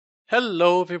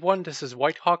Hello everyone, this is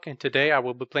Whitehawk and today I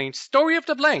will be playing Story of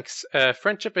the Blanks,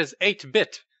 Friendship is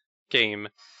 8-bit game.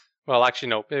 Well, actually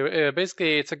no,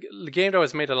 basically it's a game that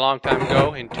was made a long time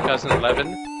ago in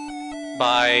 2011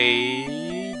 by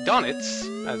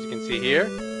Donitz, as you can see here.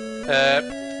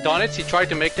 Donitz, he tried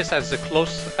to make this as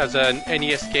close as an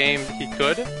NES game he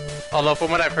could, although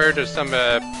from what I've heard there's some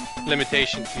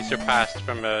limitations he surpassed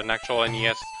from an actual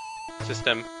NES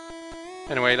system.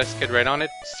 Anyway, let's get right on it.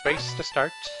 Space to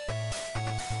start.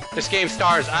 This game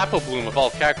stars Applebloom of all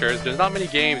characters. There's not many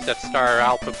games that star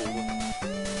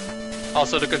Applebloom.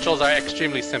 Also, the controls are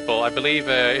extremely simple. I believe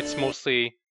it's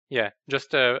mostly,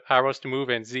 just arrows to move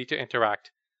and Z to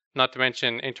interact. Not to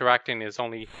mention, interacting is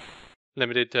only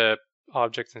limited to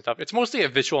objects and stuff. It's mostly a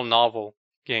visual novel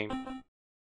game.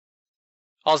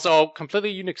 Also,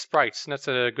 completely unique sprites, and that's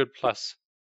a good plus.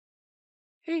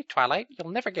 Hey, Twilight,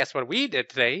 you'll never guess what we did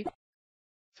today.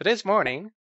 So this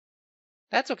morning...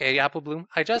 That's okay, Applebloom.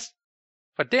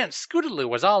 But then Scootaloo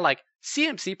was all like,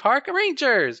 CMC Park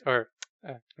Rangers! Or,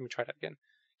 let me try that again.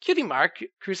 Cutie Mark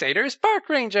Crusaders Park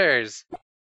Rangers!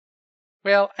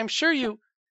 Well, I'm sure you...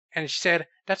 And she said,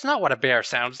 that's not what a bear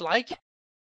sounds like.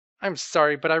 I'm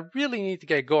sorry, but I really need to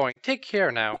get going. Take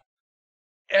care now.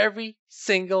 Every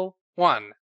single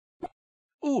one.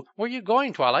 Ooh, where are you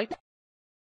going, Twilight?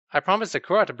 I promised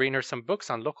Sakura to bring her some books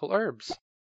on local herbs.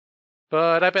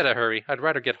 But I better hurry. I'd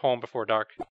rather get home before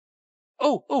dark.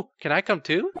 Oh, can I come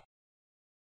too?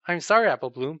 I'm sorry,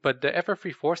 Applebloom, but the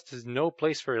Everfree Forest is no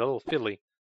place for a little filly.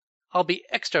 I'll be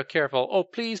extra careful. Oh,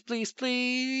 please, please,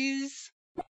 please.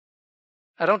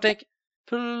 I don't think...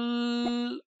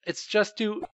 It's just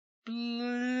too...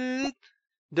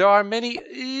 There are many...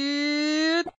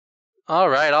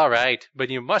 Alright. But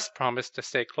you must promise to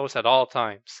stay close at all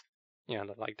times. Yeah,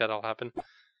 like that'll happen.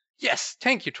 Yes,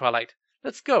 thank you, Twilight.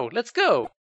 Let's go.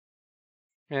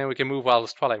 And we can move while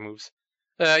Twilight moves.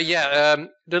 The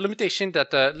limitation that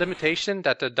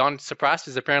the Dawn suppressed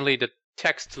is apparently the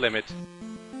text limit.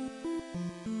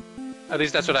 At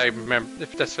least that's what I remember.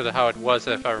 If that's sort of how it was,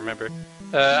 if I remember.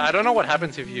 I don't know what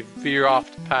happens if you veer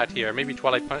off the path here. Maybe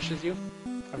Twilight punishes you.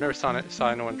 I've never saw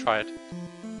anyone try it.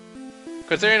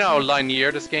 Considering how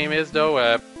linear this game is, though,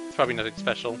 it's probably nothing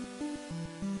special.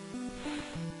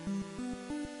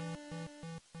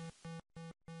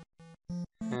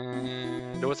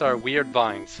 Those are weird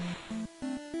vines.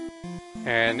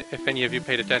 And if any of you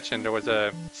paid attention, there was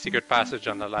a secret passage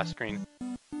on the last screen.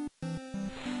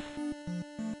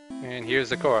 And here's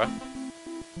Sakura.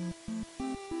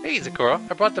 Hey Sakura,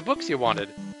 I brought the books you wanted.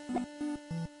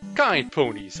 Kind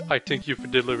ponies, I thank you for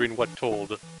delivering what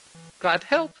told. Glad to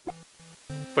help.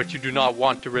 But you do not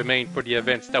want to remain for the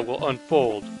events that will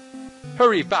unfold.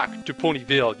 Hurry back to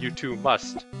Ponyville, you two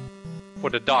must. For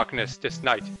the darkness this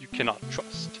night you cannot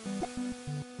trust.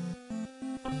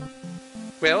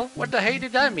 Well, what the hey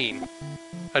did that mean?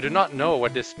 I do not know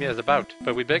what this is about,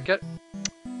 but we better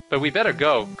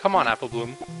go. Come on,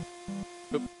 Applebloom.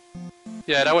 Oop.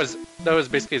 Yeah, that was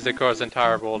basically Sakura's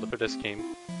entire role for this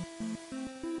game.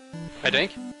 I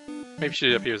think. Maybe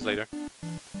she appears later.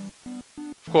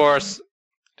 Of course,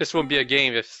 this wouldn't be a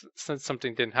game if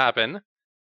something didn't happen.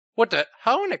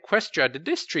 How in Equestria did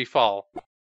this tree fall?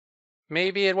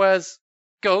 Maybe it was...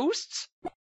 ghosts?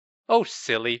 Oh,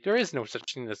 silly, there is no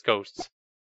such thing as ghosts.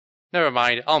 Never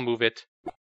mind, I'll move it.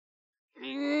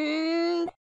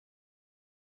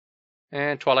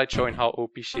 And Twilight showing how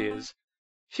OP she is.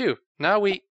 Phew, now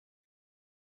we...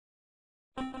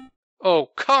 Oh,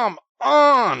 come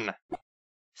on!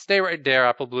 Stay right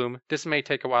there, Applebloom. This may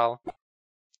take a while.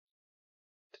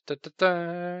 No,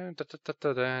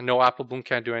 Applebloom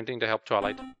can't do anything to help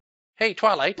Twilight. Hey,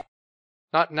 Twilight!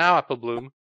 Not now, Applebloom.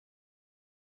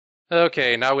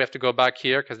 Okay, now we have to go back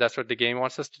here, because that's what the game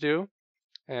wants us to do.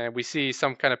 And we see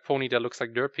some kind of pony that looks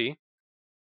like Derpy.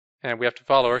 And we have to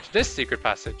follow her to this secret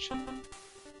passage.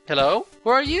 Hello? Who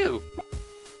are you?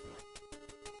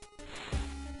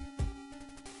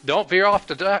 Don't veer off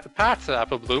the path,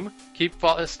 Applebloom. Keep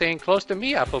staying close to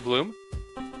me, Applebloom.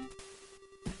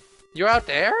 You're out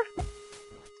there?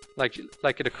 Like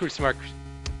the Crucimark...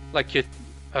 Like you...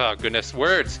 Oh, goodness,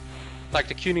 words! Like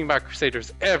the Cutie Mark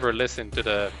Crusaders ever listened to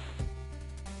the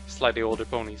slightly older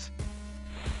ponies.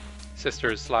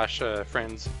 Sisters /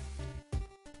 friends.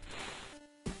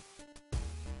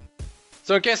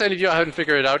 So in case any of you haven't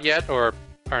figured it out yet, or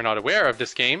are not aware of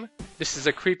this game, this is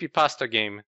a creepypasta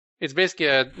game. It's basically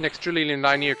an extremely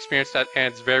linear experience that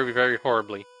ends very, very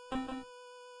horribly.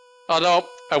 Although,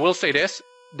 I will say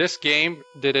this game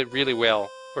did it really well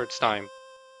for its time.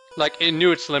 Like, it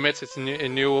knew its limits, it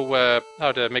knew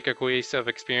how to make a cohesive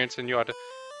experience, and knew how to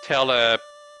tell a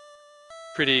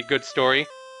pretty good story.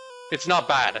 It's not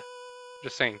bad.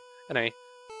 Just saying. Anyway.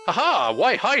 Haha!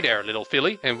 Why hi there, little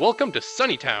filly, and welcome to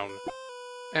Sunnytown.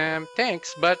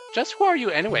 Thanks, but just who are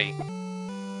you anyway?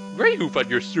 Greyhoof at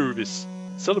your service.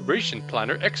 Celebration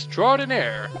planner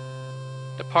extraordinaire.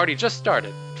 The party just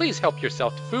started. Please help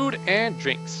yourself to food and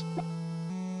drinks.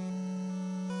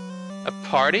 A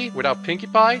party without Pinkie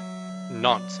Pie?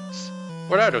 Nonsense.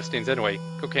 What are those things anyway?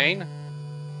 Cocaine?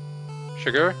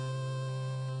 Sugar?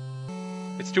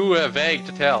 It's too vague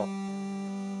to tell.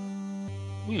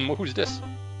 Who's this?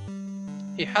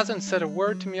 He hasn't said a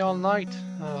word to me all night.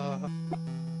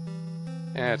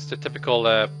 Yeah, it's the typical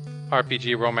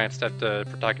RPG romance that the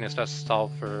protagonist has to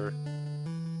solve for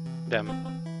them.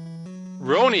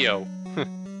 Ronio!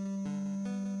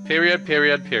 Period,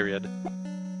 period, period.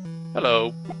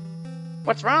 Hello.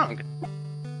 What's wrong?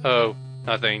 Oh,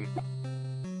 nothing.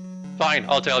 Fine,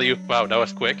 I'll tell you. Wow, that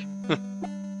was quick.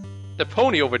 The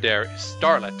pony over there is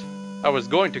Starlet. I was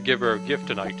going to give her a gift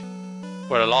tonight,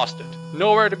 but I lost it.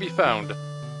 Nowhere to be found.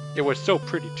 It was so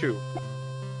pretty too.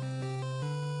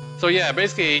 So yeah,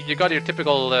 basically you got your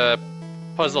typical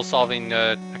puzzle solving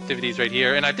activities right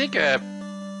here, and I think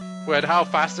with how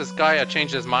fast this guy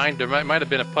changed his mind, there might have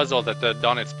been a puzzle that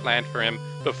Donitz planned for him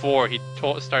before he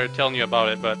started telling you about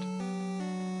it, but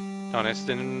Donitz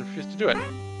didn't refuse to do it.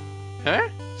 Huh?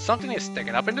 Something is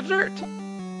sticking up in the dirt.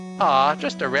 Ah,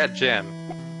 just a red gem.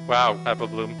 Wow, Apple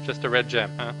Bloom, just a red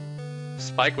gem, huh?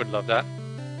 Spike would love that.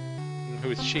 And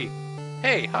who's she?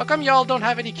 Hey, how come y'all don't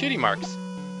have any cutie marks?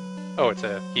 Oh, it's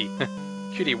a he.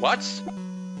 Cutie whats?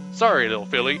 Sorry, little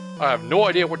filly. I have no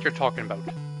idea what you're talking about.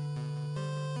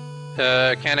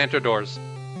 Can't enter doors.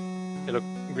 They look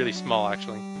really small,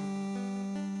 actually.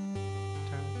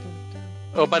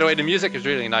 Oh, by the way, the music is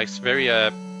really nice. Very,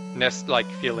 nest-like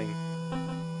feeling.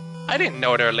 I didn't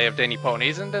know there lived any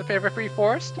ponies in the Fever-Free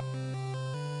Forest.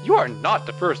 You are not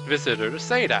the first visitor to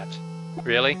say that.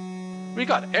 Really? We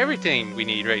got everything we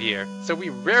need right here, so we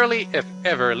rarely, if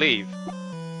ever, leave.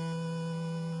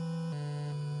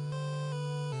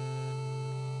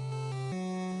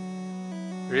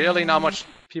 Really not much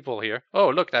people here. Oh,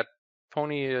 look, that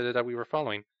pony that we were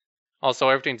following. Also,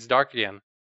 everything's dark again.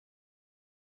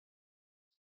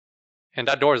 And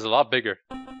that door is a lot bigger.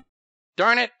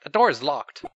 Darn it, the door is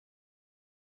locked.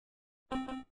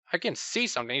 I can see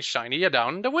something shiny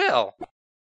down the well.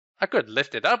 I could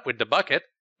lift it up with the bucket,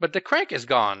 but the crank is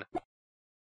gone.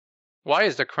 Why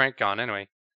is the crank gone anyway?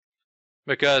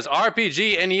 Because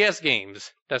RPG NES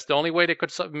games. That's the only way they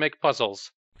could make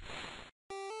puzzles.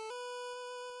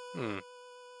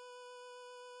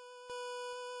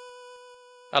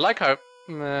 I like how...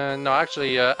 no,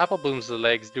 actually, Apple Bloom's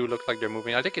legs do look like they're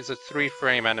moving. I think it's a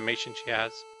 3-frame animation she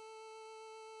has.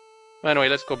 Anyway,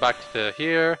 let's go back to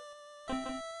here.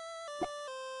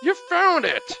 You found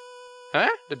it! Huh?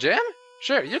 The gem?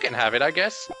 Sure, you can have it, I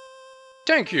guess.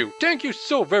 Thank you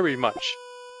so very much.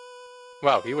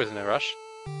 Wow, he was in a rush.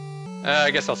 I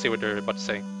guess I'll see what they're about to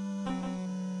say.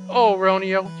 Oh,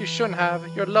 Ronio, you shouldn't have.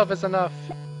 Your love is enough.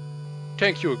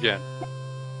 Thank you again.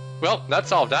 Well, that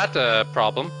solved that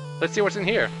problem. Let's see what's in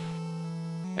here.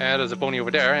 There's a pony over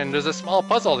there, and there's a small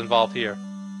puzzle involved here.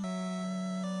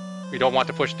 We don't want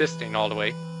to push this thing all the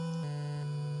way.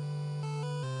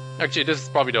 Actually, this is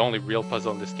probably the only real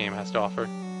puzzle this game has to offer.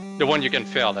 The one you can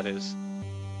fail, that is.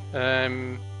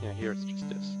 Yeah, here it's just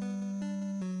this.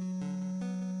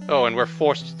 Oh, and we're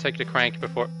forced to take the crank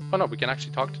before... Oh no, we can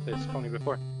actually talk to this pony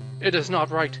before. It is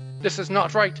not right. This is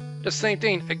not right. The same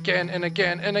thing again and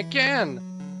again and again.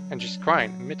 And she's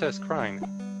crying. Mita is crying.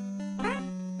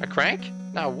 A crank?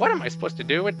 Now what am I supposed to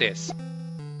do with this?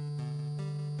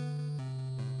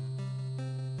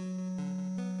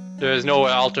 There is no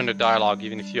alternate dialogue,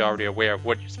 even if you're already aware of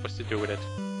what you're supposed to do with it.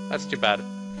 That's too bad.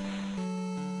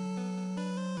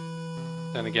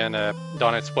 Then again,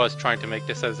 Donitz was trying to make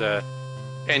this as a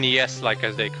NES-like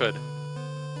as they could.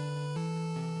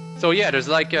 So yeah, there's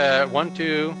like 1,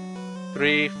 2,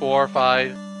 3, 4,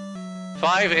 5...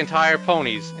 5 entire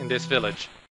ponies in this village.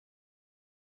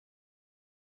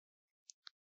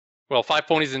 Well, 5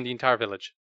 ponies in the entire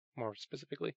village, more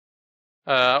specifically.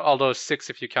 Although 6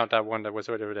 if you count that one that was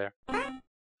right over there.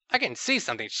 I can see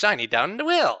something shiny down in the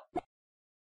well.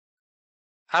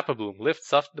 Apple Bloom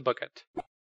lifts up the bucket.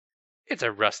 It's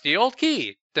a rusty old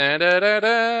key. Da da da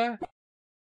da.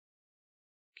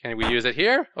 Can we use it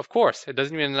here? Of course. It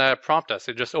doesn't even prompt us.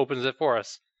 It just opens it for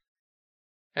us.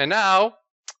 And now,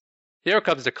 here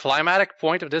comes the climatic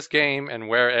point of this game and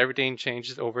where everything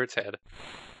changes over its head.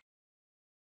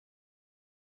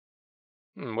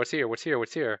 What's here? What's here?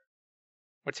 What's here?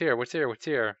 What's here? What's here? What's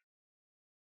here?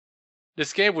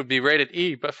 This game would be rated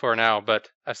E for now, but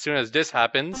as soon as this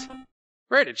happens,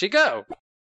 where did she go?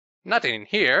 Nothing in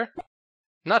here.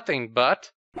 Nothing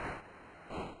but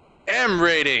M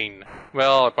rating.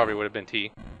 Well, it probably would have been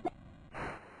T.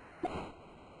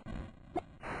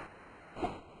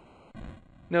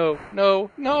 No,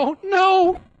 no, no,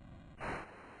 no!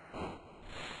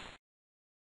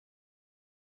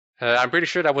 I'm pretty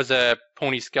sure that was a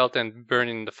pony skeleton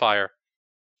burning in the fire.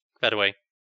 By the way.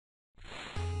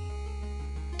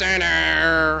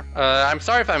 I'm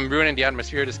sorry if I'm ruining the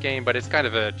atmosphere of this game, but it's kind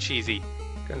of a cheesy,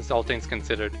 all things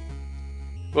considered.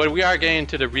 But we are getting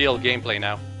to the real gameplay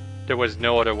now. There was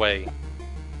no other way.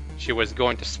 She was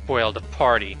going to spoil the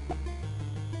party.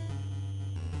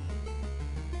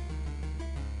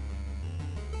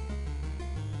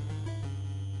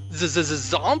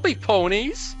 Zombie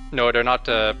ponies? No, they're not,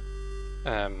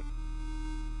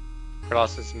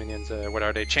 Colossus minions, what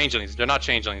are they? Changelings. They're not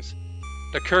changelings.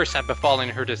 The curse had befallen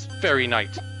her this very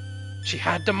night. She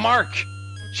had to mark!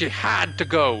 She had to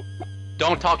go!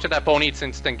 Don't talk to that pony, it's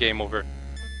instant game over.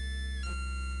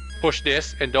 Push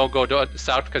this, and don't go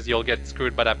south, because you'll get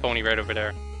screwed by that pony right over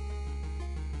there.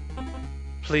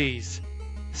 Please,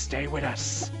 stay with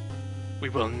us. We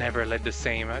will never let the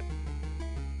same...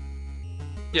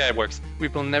 Yeah, it works. We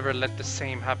will never let the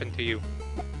same happen to you.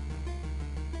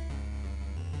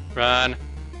 Run.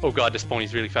 Oh god, this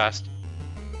pony's really fast.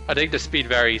 I think the speed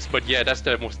varies, but yeah, that's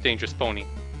the most dangerous pony.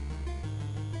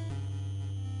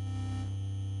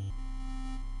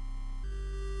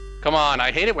 Come on,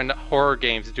 I hate it when horror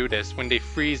games do this, when they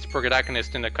freeze the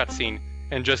protagonist in a cutscene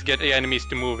and just get the enemies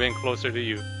to move in closer to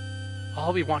you.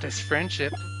 All we want is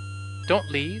friendship. Don't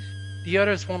leave. The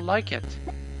others won't like it.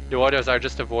 The others are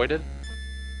just avoided?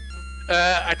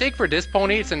 I think for this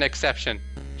pony, it's an exception.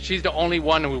 She's the only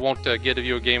one who won't give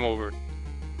you a game over.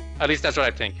 At least that's what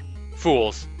I think.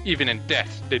 Fools. Even in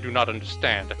death, they do not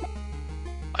understand.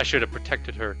 I should have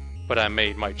protected her, but I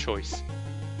made my choice.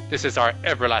 This is our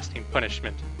everlasting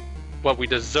punishment. What we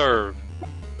deserve.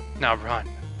 Now run.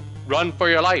 Run for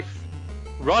your life.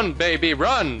 Run, baby,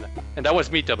 run! And that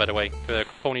was Mita, by the way, the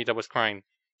pony that was crying.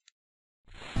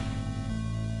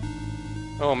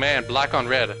 Oh man, black on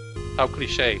red. How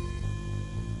cliche.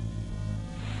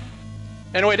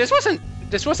 Anyway, this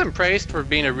wasn't praised for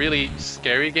being a really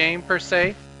scary game per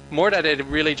se. More that it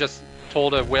really just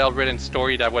told a well-written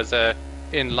story that was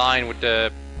in line with the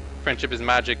Friendship is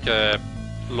Magic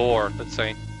lore, let's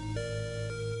say.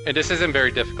 And this isn't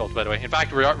very difficult, by the way. In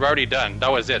fact, we're already done.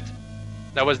 That was it.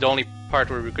 That was the only part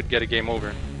where we could get a game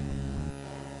over.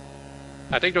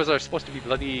 I think those are supposed to be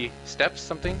bloody steps,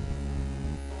 something?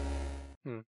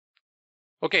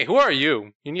 Okay, who are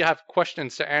you? You have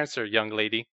questions to answer, young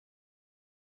lady.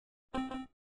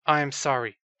 I am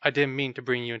sorry. I didn't mean to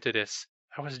bring you into this.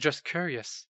 I was just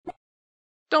curious.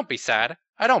 Don't be sad.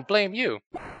 I don't blame you.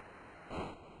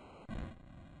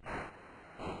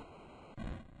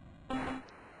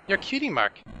 Your cutie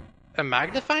mark. A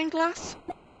magnifying glass?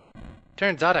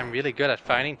 Turns out I'm really good at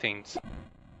finding things.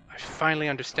 I finally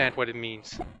understand what it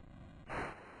means.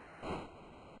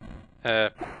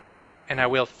 And I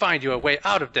will find you a way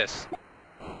out of this.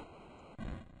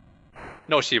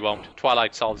 No, she won't.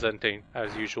 Twilight solves anything,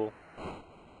 as usual.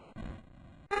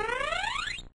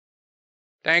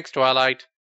 Thanks, Twilight.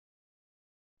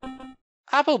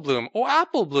 Apple Bloom. Oh,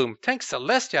 Apple Bloom. Thanks,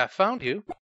 Celestia, I found you.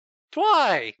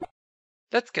 Twi!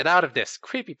 Let's get out of this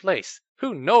creepy place.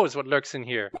 Who knows what lurks in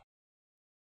here?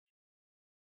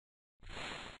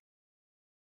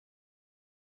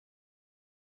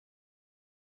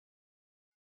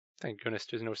 Thank goodness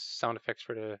there's no sound effects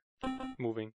for the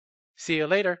moving. See you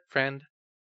later, friend.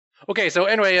 Okay, so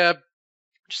anyway,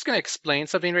 just gonna explain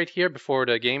something right here before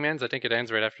the game ends. I think it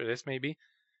ends right after this, maybe.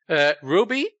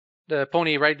 Ruby, the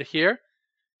pony right here,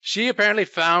 she apparently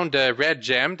found the red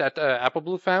gem that Apple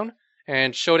Blue found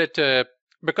and showed it to...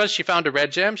 Because she found the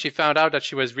red gem, she found out that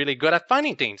she was really good at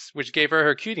finding things, which gave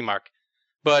her cutie mark.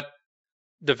 But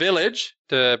the village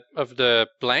of the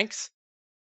blanks,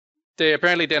 they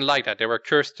apparently didn't like that. They were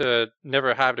cursed to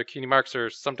never have the cutie marks or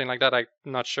something like that. I'm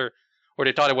not sure. Or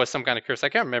they thought it was some kind of curse. I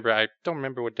can't remember. I don't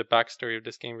remember what the backstory of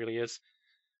this game really is.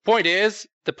 Point is,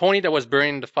 the pony that was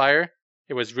burning in the fire,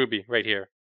 it was Ruby right here.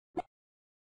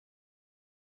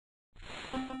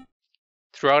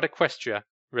 Throughout Equestria,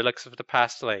 relics of the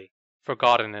past lay,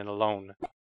 forgotten and alone,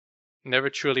 never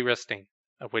truly resting,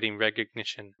 awaiting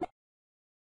recognition.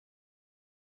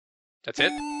 That's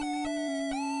it?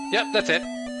 Yep, that's it.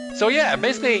 So yeah,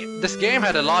 basically, this game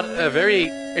had it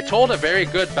told a very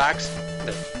good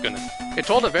it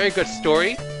told a very good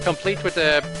story, complete with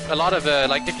a lot of,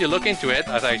 like, if you look into it,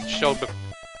 as I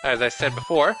said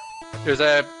before, there's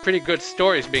a pretty good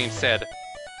stories being said.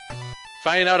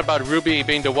 Finding out about Ruby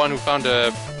being the one who found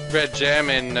the red gem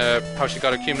and how she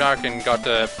got a cutie mark and got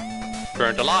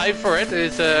burnt alive for it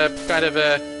is kind of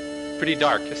pretty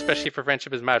dark, especially for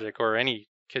Friendship is Magic or any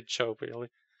kid show, really.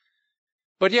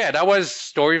 But yeah, that was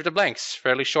Story of the Blanks.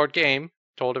 Fairly short game.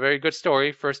 Told a very good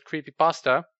story. First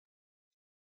creepypasta.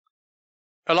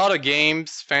 A lot of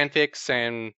games, fanfics,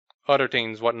 and other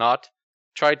things, whatnot,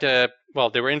 tried to, well,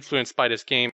 they were influenced by this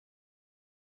game.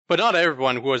 But not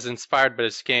everyone who was inspired by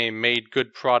this game made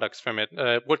good products from it.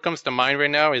 What comes to mind right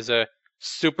now is a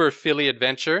Super Philly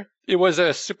Adventure. It was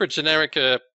a super generic,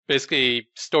 basically,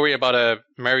 story about a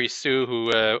Mary Sue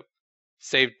who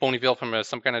saved Ponyville from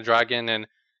some kind of dragon, and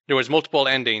there was multiple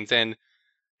endings, and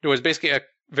there was basically a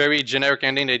very generic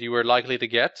ending that you were likely to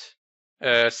get,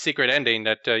 a secret ending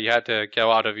that you had to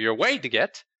go out of your way to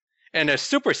get, and a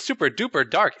super, super duper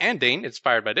dark ending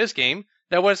inspired by this game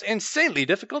that was insanely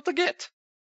difficult to get.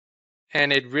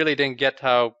 And it really didn't get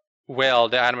how well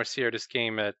the atmosphere of this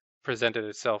game presented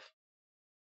itself.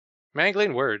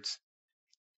 Mangling words.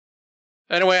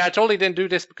 Anyway, I totally didn't do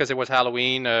this because it was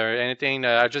Halloween or anything.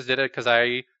 I just did it because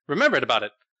I remembered about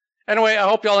it. Anyway, I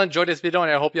hope y'all enjoyed this video,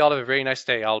 and I hope y'all have a very nice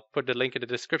day. I'll put the link in the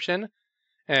description.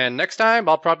 And next time,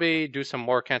 I'll probably do some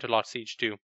more Canterlot Siege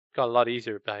too. Got a lot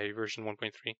easier by version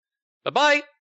 1.3. Bye-bye!